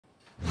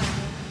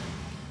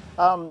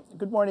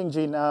Good morning,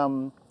 Gene.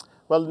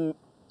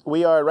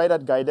 We are right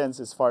at guidance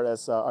as far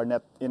as our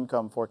net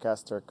income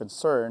forecasts are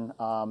concerned.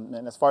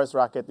 And as far as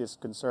Rocket is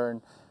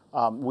concerned,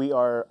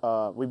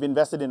 we've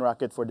invested in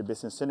Rocket for the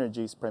business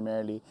synergies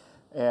primarily,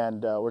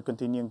 and we're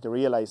continuing to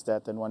realize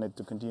that and wanted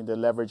to continue to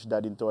leverage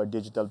that into our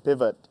digital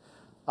pivot.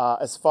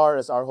 As far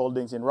as our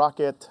holdings in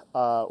Rocket,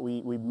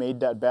 we made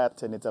that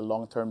bet, and it's a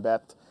long-term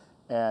bet,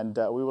 and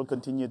we will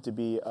continue to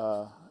be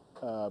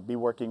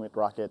working with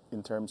Rocket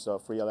in terms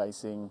of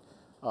realizing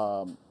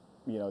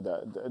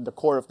the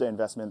core of the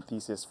investment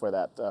thesis for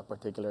that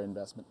particular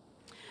investment.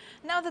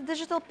 Now, the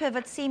digital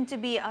pivot seemed to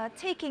be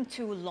taking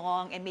too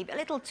long and maybe a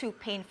little too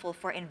painful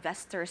for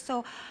investors.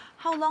 So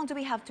how long do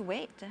we have to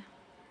wait?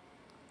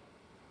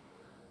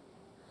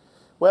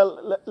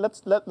 Well,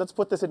 let's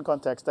put this in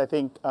context. I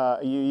think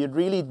you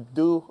really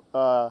do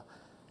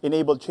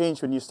enable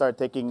change when you start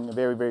taking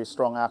very, very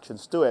strong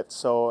actions to it.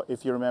 So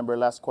if you remember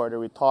last quarter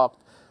we talked,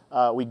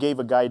 we gave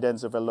a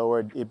guidance of a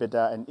lowered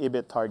EBITDA and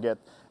EBIT target,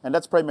 and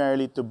that's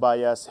primarily to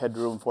buy us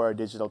headroom for our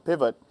digital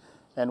pivot.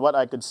 And what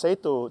I could say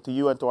to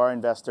you and to our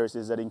investors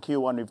is that in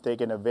Q1 we've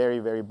taken a very,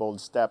 very bold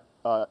step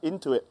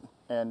into it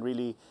and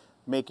really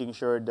making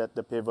sure that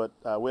the pivot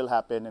will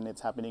happen and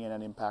it's happening in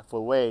an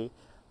impactful way.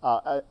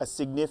 A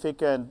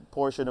significant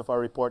portion of our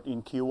report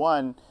in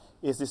Q1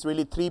 is this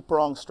really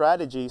three-pronged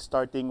strategy,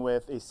 starting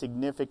with a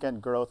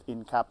significant growth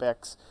in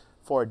CapEx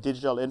for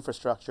digital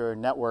infrastructure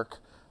network,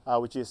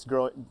 which is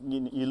growing.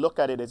 You look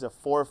at it as a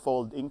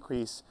fourfold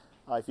increase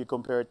if you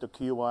compare it to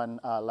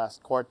Q1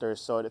 last quarter.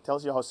 So it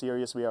tells you how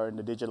serious we are in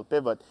the digital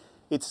pivot.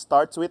 It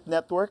starts with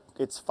network.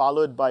 It's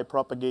followed by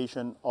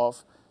propagation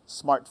of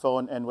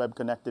smartphone and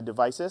web-connected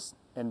devices.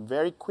 And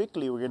very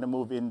quickly, we're going to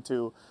move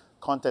into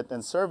content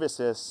and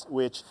services,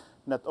 which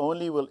not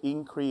only will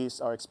increase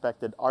our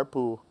expected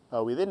ARPU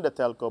within the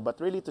telco, but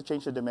really to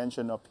change the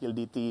dimension of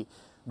PLDT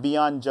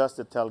beyond just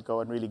the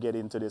telco and really get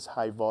into this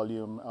high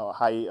volume,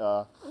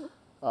 high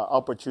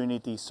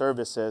opportunity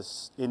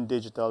services in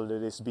digital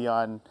that is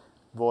beyond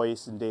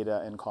voice and data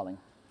and calling.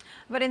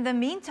 But in the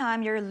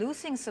meantime, you're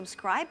losing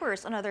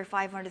subscribers, another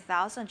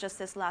 500,000 just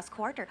this last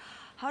quarter.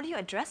 How do you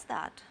address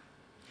that?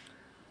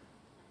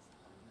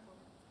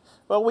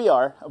 Well, we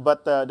are,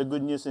 but the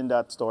good news in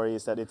that story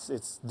is that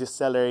it's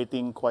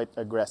decelerating quite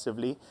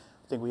aggressively.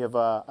 I think we have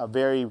a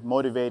very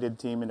motivated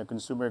team in the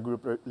consumer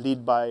group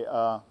led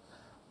by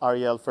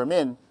Ariel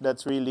Fermin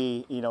that's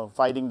really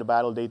fighting the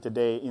battle day to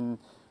day in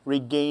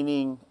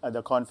regaining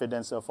the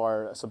confidence of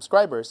our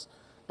subscribers.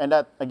 And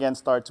that, again,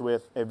 starts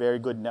with a very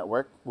good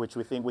network, which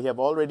we think we have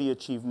already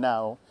achieved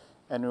now.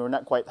 And we're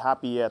not quite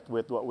happy yet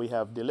with what we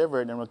have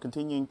delivered. And we're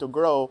continuing to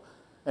grow.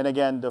 And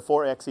again, the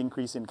 4x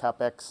increase in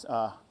CapEx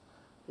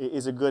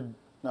is a good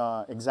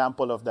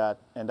example of that.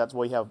 And that's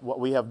what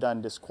we have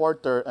done this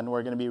quarter. And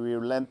we're going to be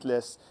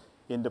relentless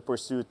in the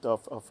pursuit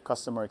of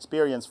customer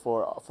experience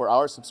for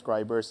our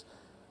subscribers.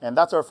 And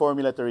that's our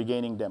formula to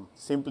regaining them,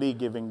 simply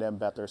giving them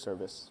better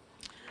service.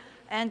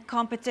 And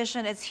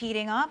competition is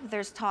heating up.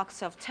 There's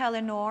talks of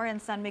Telenor and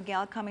San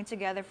Miguel coming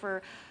together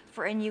for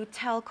a new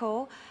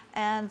telco.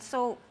 And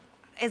so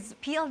is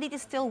PLDT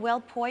still well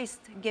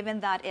poised given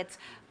that it's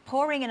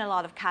pouring in a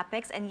lot of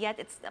CapEx and yet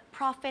its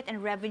profit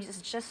and revenue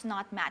is just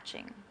not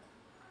matching?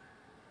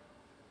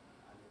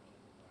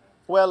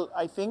 Well,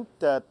 I think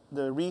that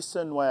the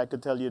reason why I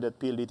could tell you that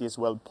PLDT is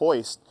well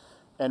poised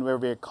and we're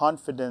very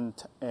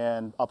confident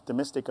and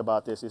optimistic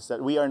about this is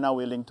that we are now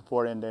willing to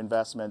pour in the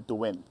investment to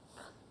win.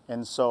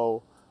 And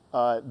so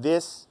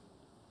this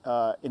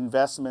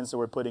investments that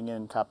we're putting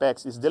in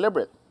CapEx is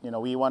deliberate.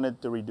 We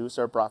wanted to reduce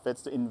our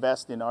profits to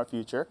invest in our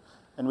future,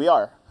 and we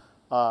are.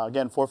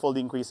 Again, fourfold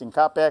increase in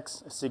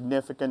CapEx,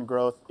 significant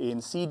growth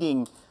in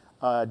seeding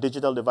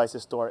digital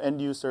devices to our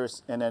end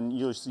users, and then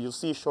you'll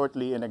see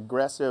shortly an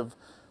aggressive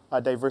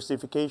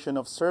diversification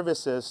of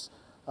services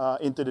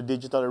into the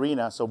digital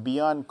arena. So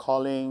beyond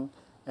calling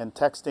and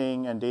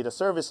texting and data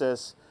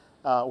services,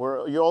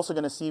 you're also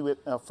going to see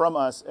from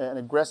us an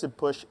aggressive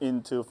push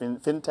into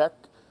fintech,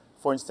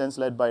 for instance,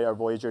 led by our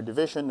Voyager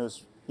division,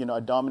 who's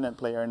a dominant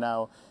player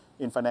now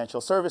in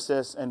financial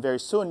services. And very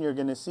soon you're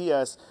going to see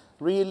us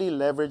really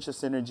leverage the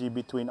synergy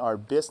between our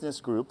business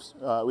groups,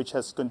 which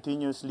has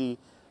continuously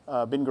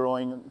been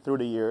growing through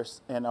the years,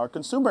 and our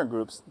consumer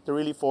groups to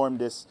really form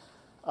this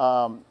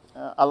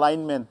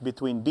alignment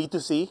between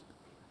B2C,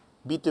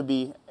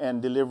 B2B,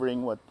 and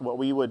delivering what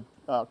we would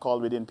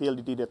call within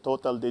PLDT the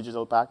total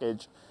digital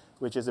package,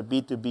 which is a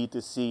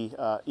B2B2C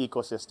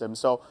ecosystem.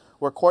 So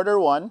we're quarter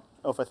one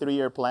of a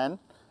 3-year plan.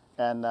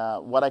 And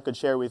what I could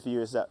share with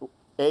you is that,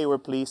 A, we're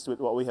pleased with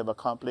what we have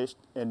accomplished,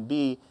 and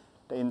B,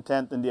 the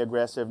intent and the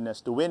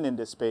aggressiveness to win in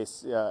this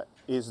space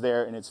is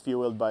there, and it's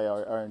fueled by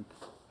our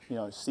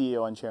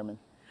CEO and chairman.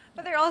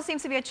 But there also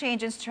seems to be a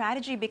change in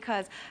strategy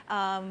because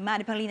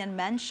Manny Pangilinan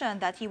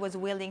mentioned that he was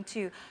willing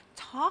to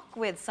talk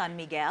with San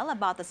Miguel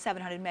about the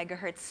 700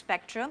 megahertz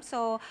spectrum.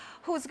 So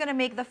who's going to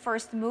make the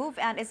first move?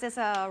 And is this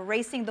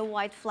raising the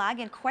white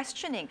flag and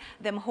questioning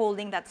them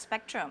holding that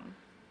spectrum?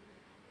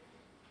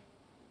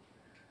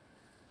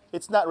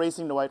 It's not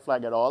raising the white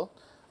flag at all.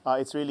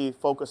 it's really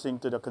focusing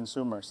to the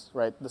consumers,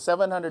 right? The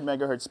 700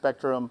 megahertz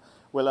spectrum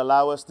will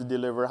allow us to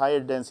deliver higher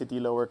density,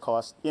 lower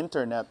cost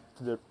internet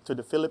to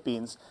the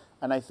Philippines.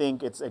 And I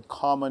think it's a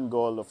common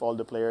goal of all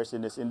the players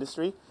in this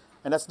industry.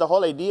 And that's the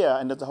whole idea,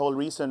 and that's the whole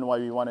reason why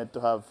we wanted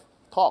to have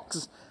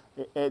talks.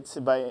 It's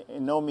by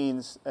no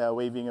means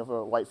waving of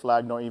a white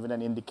flag, nor even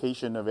an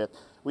indication of it.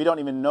 We don't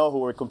even know who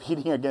we're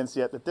competing against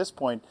yet at this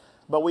point.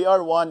 But we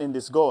are one in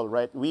this goal,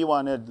 right? We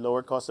wanted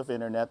lower cost of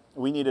internet.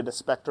 We needed a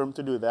spectrum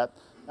to do that.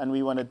 And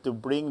we wanted to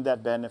bring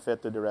that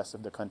benefit to the rest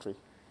of the country.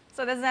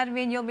 So does that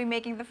mean you'll be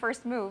making the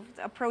first move,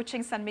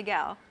 approaching San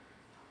Miguel?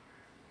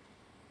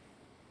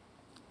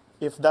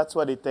 If that's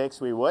what it takes,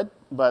 we would.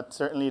 But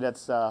certainly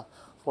that's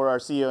for our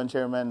CEO and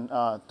chairman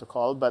to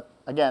call. But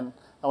again,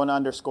 I want to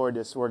underscore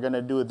this. We're going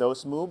to do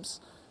those moves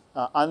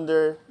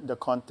under the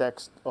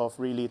context of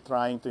really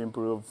trying to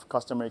improve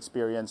customer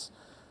experience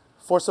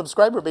for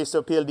subscriber base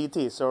of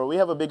PLDT. So we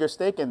have a bigger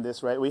stake in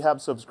this, right? We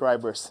have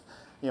subscribers.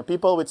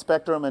 People with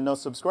spectrum and no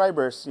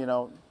subscribers,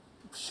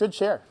 should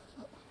share.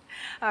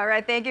 All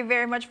right, thank you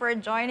very much for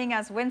joining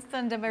us,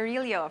 Winston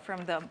Damarillo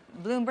from the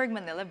Bloomberg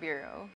Manila Bureau.